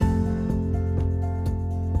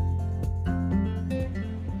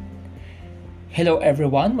Hello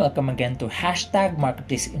everyone! Welcome again to Hashtag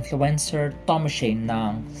Marketplace Influencer Thomas Shane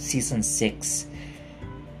ng Season 6.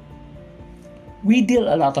 We deal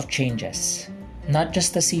a lot of changes. Not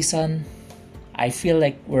just the season. I feel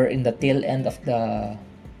like we're in the tail end of the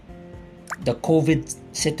COVID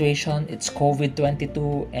situation. It's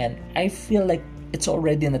COVID-22 and I feel like it's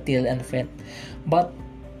already in the tail end of it. But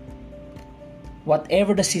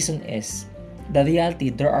whatever the season is, the reality,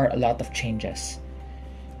 there are a lot of changes.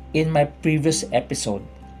 In my previous episode,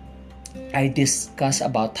 I discussed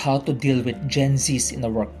about how to deal with Gen Zs in the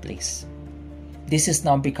workplace. This is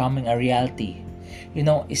now becoming a reality. You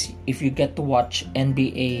know, if you get to watch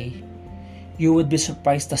NBA, you would be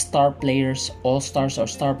surprised the star players, all-stars or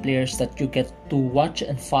star players that you get to watch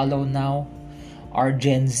and follow now are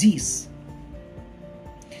Gen Zs.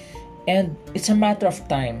 And it's a matter of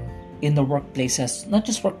time in the workplaces, not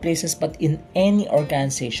just workplaces, but in any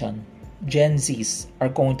organization. Gen Zs are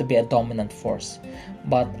going to be a dominant force.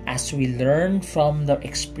 But as we learn from the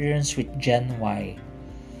experience with Gen Y,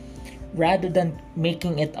 rather than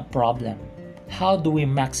making it a problem, how do we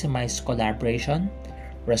maximize collaboration,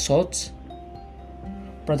 results,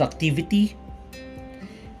 productivity,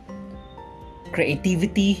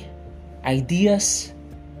 creativity, ideas?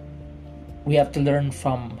 We have to learn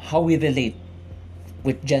from how we relate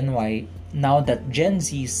with Gen Y now that Gen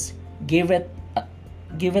Zs give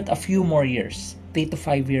it a few more years, 3 to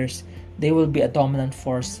 5 years, they will be a dominant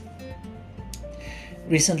force.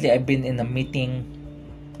 Recently, I've been in a meeting,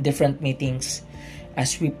 different meetings.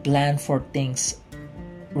 As we plan for things,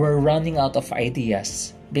 we're running out of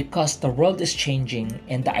ideas because the world is changing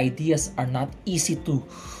and the ideas are not easy to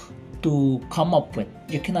come up with.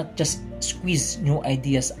 You cannot just squeeze new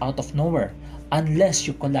ideas out of nowhere unless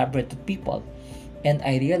you collaborate with people. And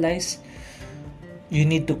I realize you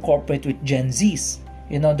need to cooperate with Gen Zs.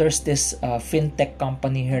 You know, there's this fintech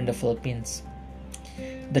company here in the Philippines.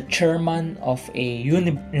 The chairman of a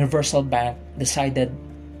universal bank decided,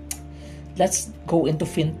 let's go into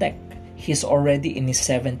fintech. He's already in his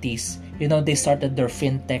 70s. You know, they started their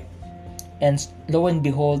fintech. And lo and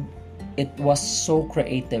behold, it was so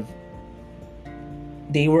creative.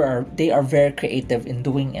 They are very creative in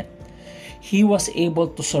doing it. He was able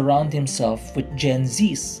to surround himself with Gen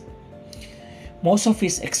Zs. Most of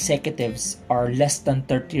his executives are less than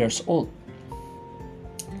 30 years old.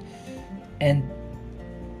 And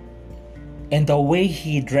the way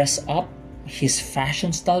he dressed up, his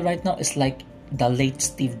fashion style right now is like the late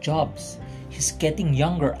Steve Jobs. He's getting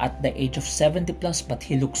younger at the age of 70 plus, but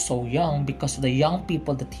he looks so young because of the young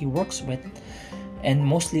people that he works with. And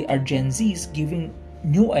mostly are Gen Zs giving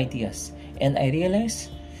new ideas. And I realize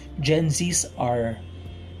Gen Zs are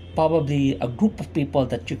probably a group of people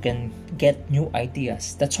that you can get new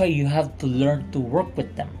ideas. That's why you have to learn to work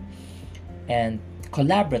with them and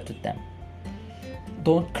collaborate with them.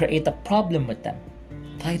 Don't create a problem with them.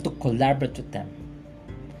 Try to collaborate with them.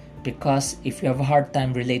 Because if you have a hard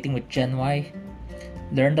time relating with Gen Y,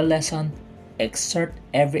 learn the lesson, exert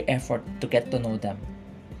every effort to get to know them.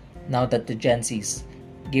 Now that the Gen Zs,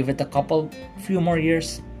 give it a few more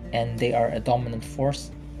years and they are a dominant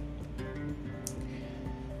force.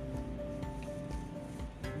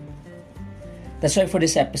 That's why for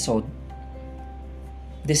this episode,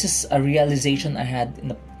 this is a realization I had in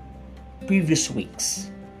the previous weeks.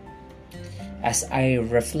 As I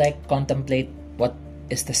reflect, contemplate what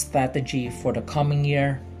is the strategy for the coming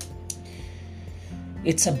year.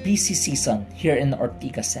 It's a busy season here in the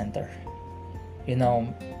Ortigas Center. You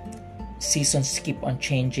know, seasons keep on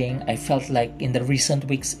changing. I felt like in the recent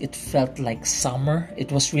weeks, it felt like summer.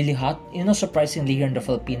 It was really hot. You know, surprisingly here in the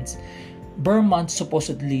Philippines, Burr month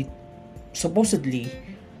supposedly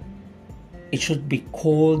it should be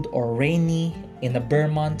cold or rainy in the Burr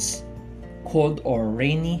months, cold or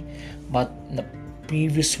rainy, but in the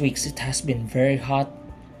previous weeks it has been very hot.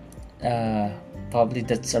 Probably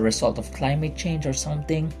that's a result of climate change or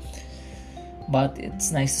something, but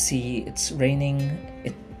it's nice to see it's raining,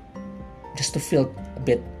 it just to feel a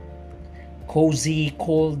bit cozy,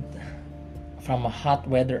 cold from a hot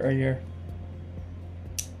weather earlier.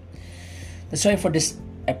 That's why for this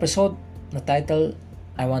episode, the title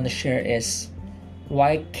I want to share is,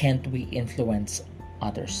 why can't we influence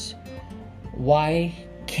others? Why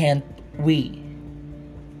can't we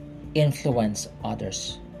influence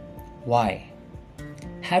others? Why?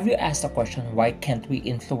 Have you asked the question, why can't we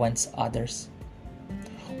influence others?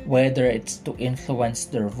 Whether it's to influence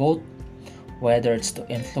their vote, whether it's to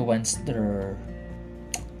influence their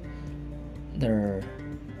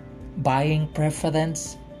buying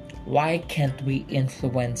preference, why can't we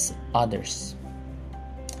influence others?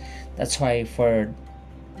 That's why for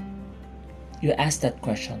you ask that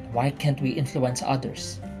question, why can't we influence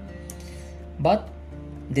others? But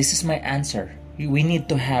this is my answer. We need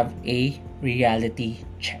to have a reality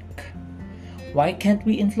check. Why can't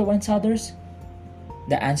we influence others?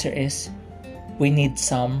 The answer is we need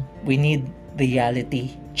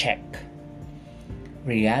reality check.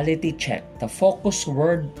 Reality check. The focus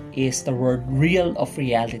word is the word real of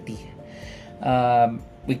reality.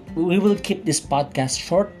 We will keep this podcast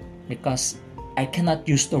short because I cannot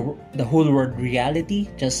use the whole word reality.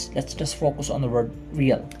 Let's just focus on the word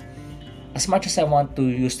real. As much as I want to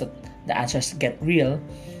use the answers get real,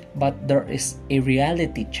 but there is a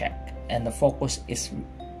reality check, and the focus is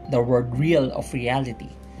the word real of reality.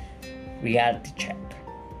 Reality check.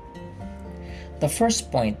 The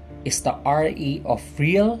first point is the RE of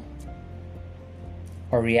real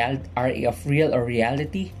or RE of real or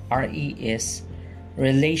reality. RE is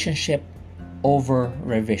relationship over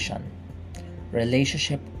revision.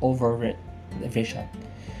 Relationship over revision.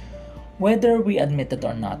 Whether we admit it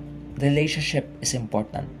or not, relationship is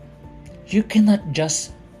important. You cannot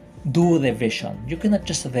just do revision. You cannot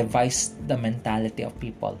just revise the mentality of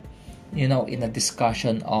people. In a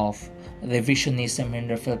discussion of revisionism in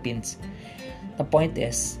the Philippines, the point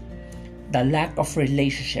is the lack of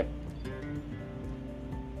relationship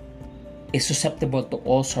is susceptible to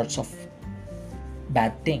all sorts of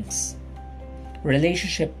bad things.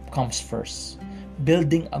 Relationship comes first.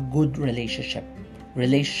 Building a good relationship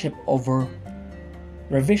over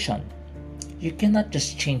revision. You cannot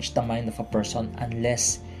just change the mind of a person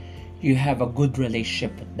unless you have a good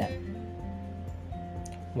relationship with them.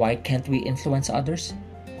 Why can't we influence others?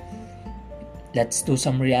 Let's do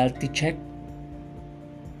some reality check.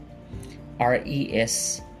 RE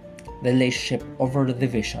is relationship over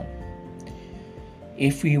division.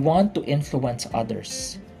 If we want to influence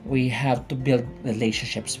others, we have to build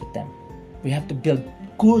relationships with them. We have to build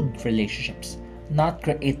good relationships, not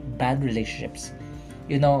create bad relationships.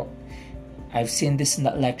 I've seen this in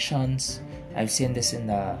the elections. I've seen this in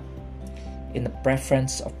the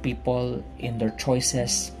preference of people, in their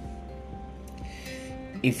choices.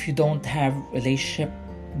 If you don't have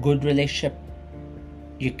good relationship,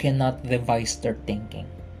 you cannot revise their thinking.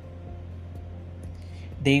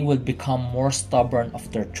 They will become more stubborn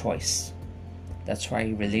of their choice. That's why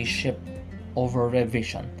relationship over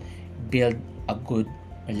revision. Build a good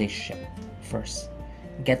relationship first.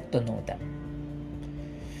 Get to know them.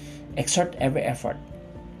 Exert every effort.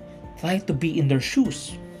 Try to be in their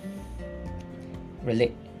shoes.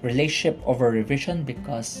 Relationship over revision,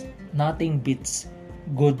 because nothing beats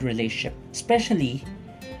good relationship, especially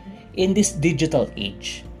in this digital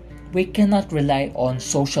age. We cannot rely on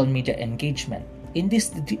social media engagement.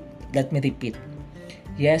 Let me repeat.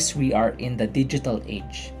 Yes, we are in the digital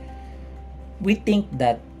age. We think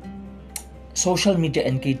that social media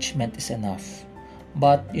engagement is enough.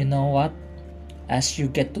 But you know what? As you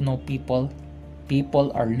get to know people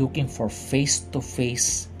are looking for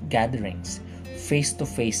face-to-face gatherings,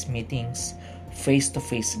 face-to-face meetings,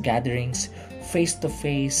 face-to-face gatherings,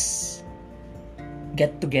 face-to-face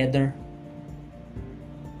get-together.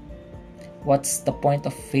 What's the point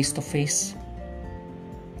of face-to-face?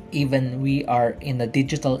 Even we are in the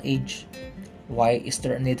digital age. Why is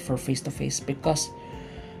there a need for face-to-face? Because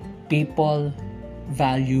people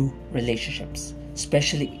value relationships,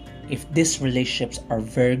 especially if these relationships are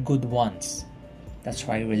very good ones. That's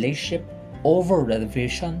why relationship over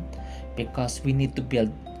revision, because we need to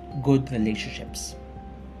build good relationships.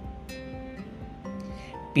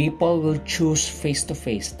 People will choose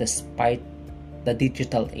face-to-face despite the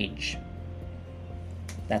digital age.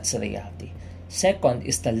 That's the reality. Second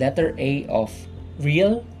is the letter A of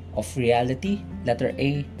real, of reality. Letter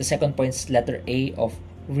A, the second point is letter A of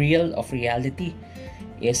real, of reality,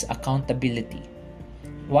 is accountability.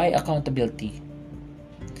 Why accountability?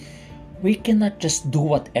 We cannot just do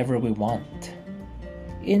whatever we want.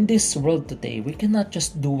 In this world today, we cannot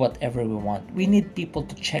just do whatever we want. We need people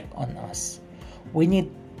to check on us. We need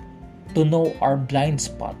to know our blind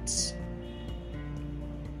spots.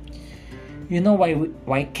 You know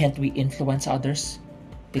why can't we influence others?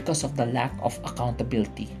 Because of the lack of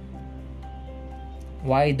accountability.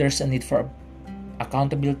 Why there's a need for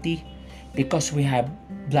accountability? Because we have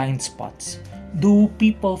blind spots. Do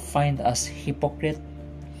people find us hypocrite,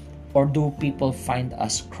 or do people find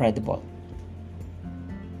us credible?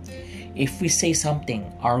 If we say something,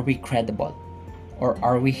 are we credible, or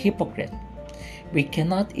are we hypocrite? We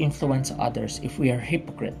cannot influence others if we are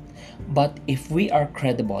hypocrite. But if we are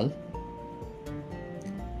credible,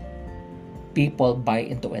 people buy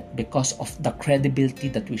into it because of the credibility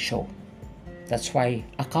that we show. That's why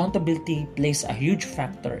accountability plays a huge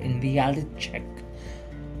factor in reality check,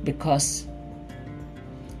 because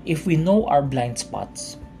If we know our blind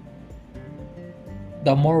spots,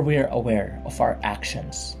 the more we're aware of our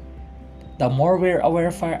actions. The more we're aware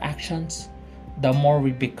of our actions, the more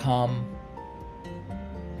we become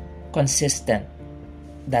consistent.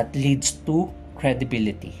 That leads to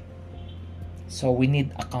credibility. So we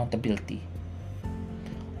need accountability.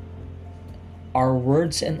 Our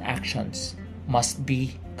words and actions must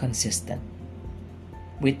be consistent.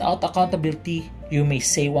 Without accountability, you may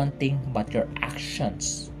say one thing, but your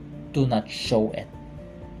actions do not show it.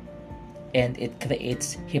 And it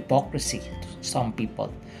creates hypocrisy to some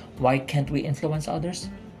people. Why can't we influence others?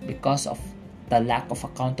 Because of the lack of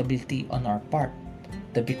accountability on our part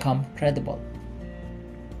to become credible.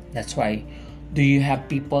 That's why, do you have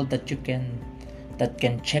people that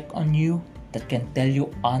can check on you, that can tell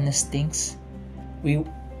you honest things?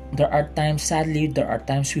 There are times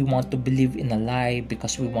we want to believe in a lie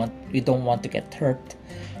because we don't want to get hurt.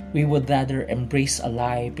 We would rather embrace a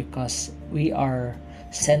lie because we are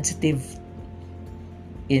sensitive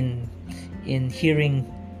in hearing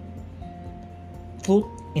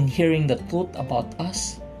the truth about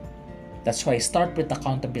us. That's why start with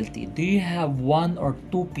accountability. Do you have one or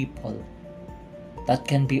two people that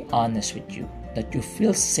can be honest with you, that you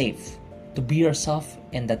feel safe to be yourself,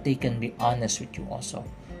 and that they can be honest with you also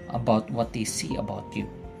about what they see about you?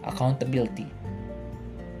 Accountability.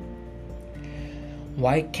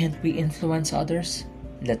 Why can't we influence others?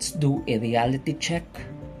 Let's do a reality check.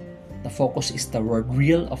 The focus is the word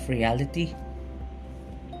real of reality.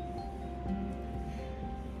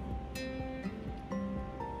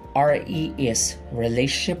 RE is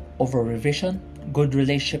relationship over revision. Good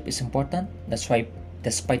relationship is important. That's why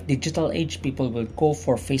despite digital age, people will go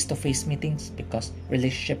for face-to-face meetings because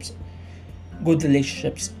good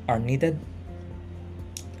relationships are needed.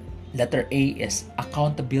 Letter A is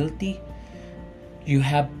accountability. You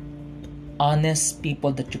have honest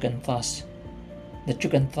people that you can trust,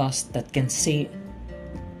 that can say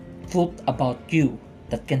truth about you,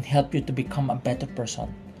 that can help you to become a better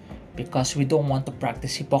person. Because we don't want to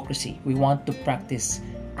practice hypocrisy. We want to practice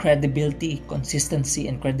credibility, consistency,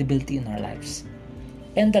 and credibility in our lives.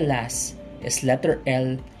 And the last is letter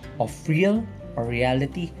L of real or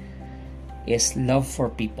reality, is love for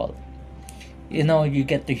people. You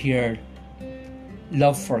get to hear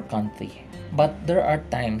love for country. But there are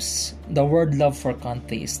times the word love for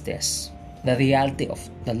country is this. The reality of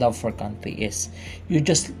the love for country is we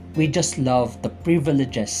just love the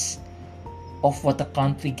privileges of what the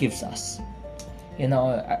country gives us.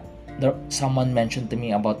 Someone mentioned to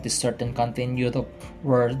me about this certain country in Europe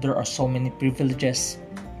where there are so many privileges.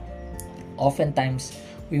 Oftentimes,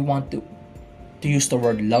 we want to use the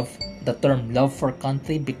word love, the term love for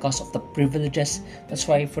country, because of the privileges. That's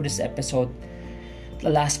why for this episode, the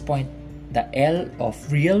last point, the L of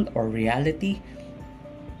real or reality,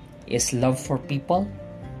 is love for people.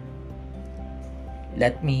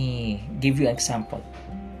 Let me give you an example.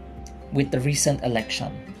 With the recent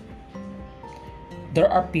election, there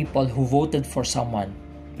are people who voted for someone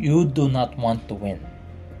you do not want to win.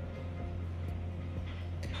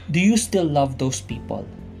 Do you still love those people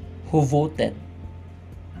who voted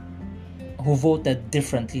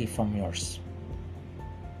differently from yours?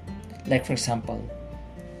 Like for example,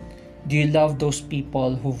 do you love those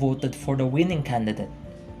people who voted for the winning candidate?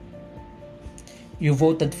 You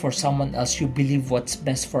voted for someone else you believe what's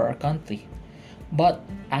best for our country. But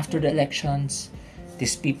after the elections,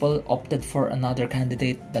 these people opted for another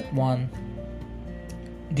candidate that won.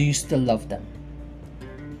 Do you still love them?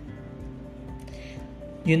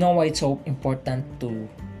 You know why it's so important to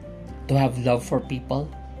have love for people?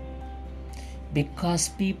 Because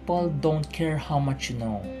people don't care how much you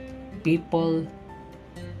know. People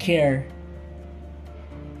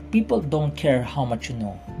don't care how much you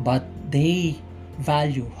know, but they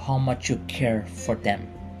value how much you care for them.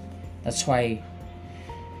 That's why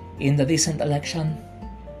in the recent election,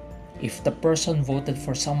 if the person voted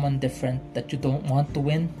for someone different that you don't want to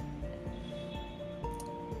win,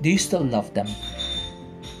 do you still love them?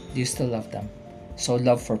 Do you still love them? So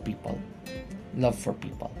love for people. Love for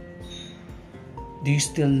people. Do you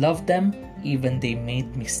still love them even they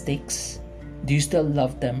made mistakes? Do you still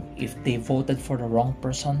love them if they voted for the wrong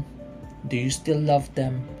person? Do you still love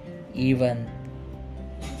them even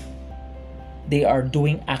they are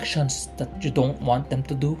doing actions that you don't want them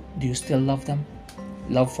to do? Do you still love them?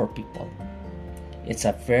 Love for people. It's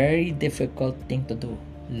a very difficult thing to do.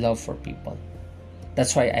 Love for people.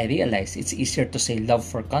 That's why I realize it's easier to say love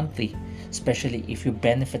for country, especially if you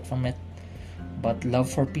benefit from it. But love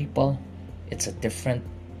for people, it's a different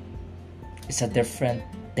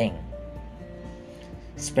thing.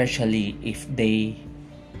 Especially if they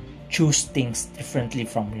choose things differently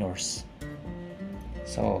from yours.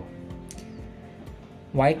 So,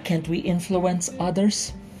 why can't we influence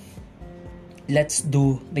others? Let's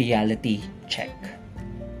do reality check.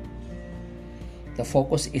 The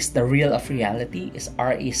focus is the real of reality, is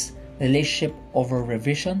relationship over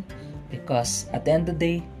revision, because at the end of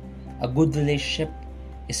the day, a good relationship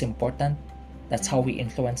is important. That's how we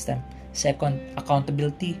influence them. Second,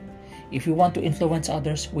 accountability. If we want to influence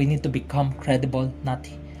others, we need to become credible, not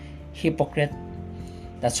hypocrite.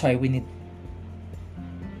 That's why we need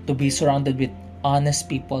to be surrounded with honest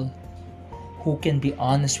people who can be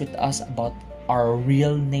honest with us about our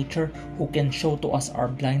real nature, who can show to us our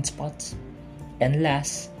blind spots. And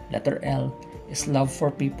last, letter L, is love for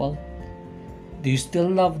people. Do you still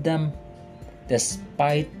love them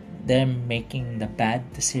despite them making the bad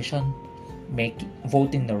decision,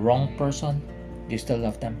 voting the wrong person? Do you still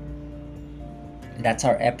love them? That's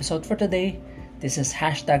our episode for today. This is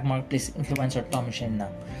hashtag Marketplace Influencer Tommy Shane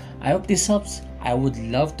Nam. I hope this helps. I would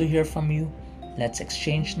love to hear from you. Let's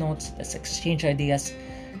exchange notes. Let's exchange ideas.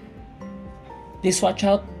 Please watch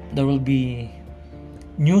out. There will be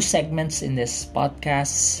new segments in this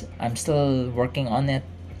podcast. I'm still working on it.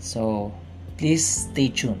 So please stay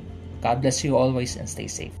tuned. God bless you always and stay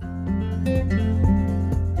safe.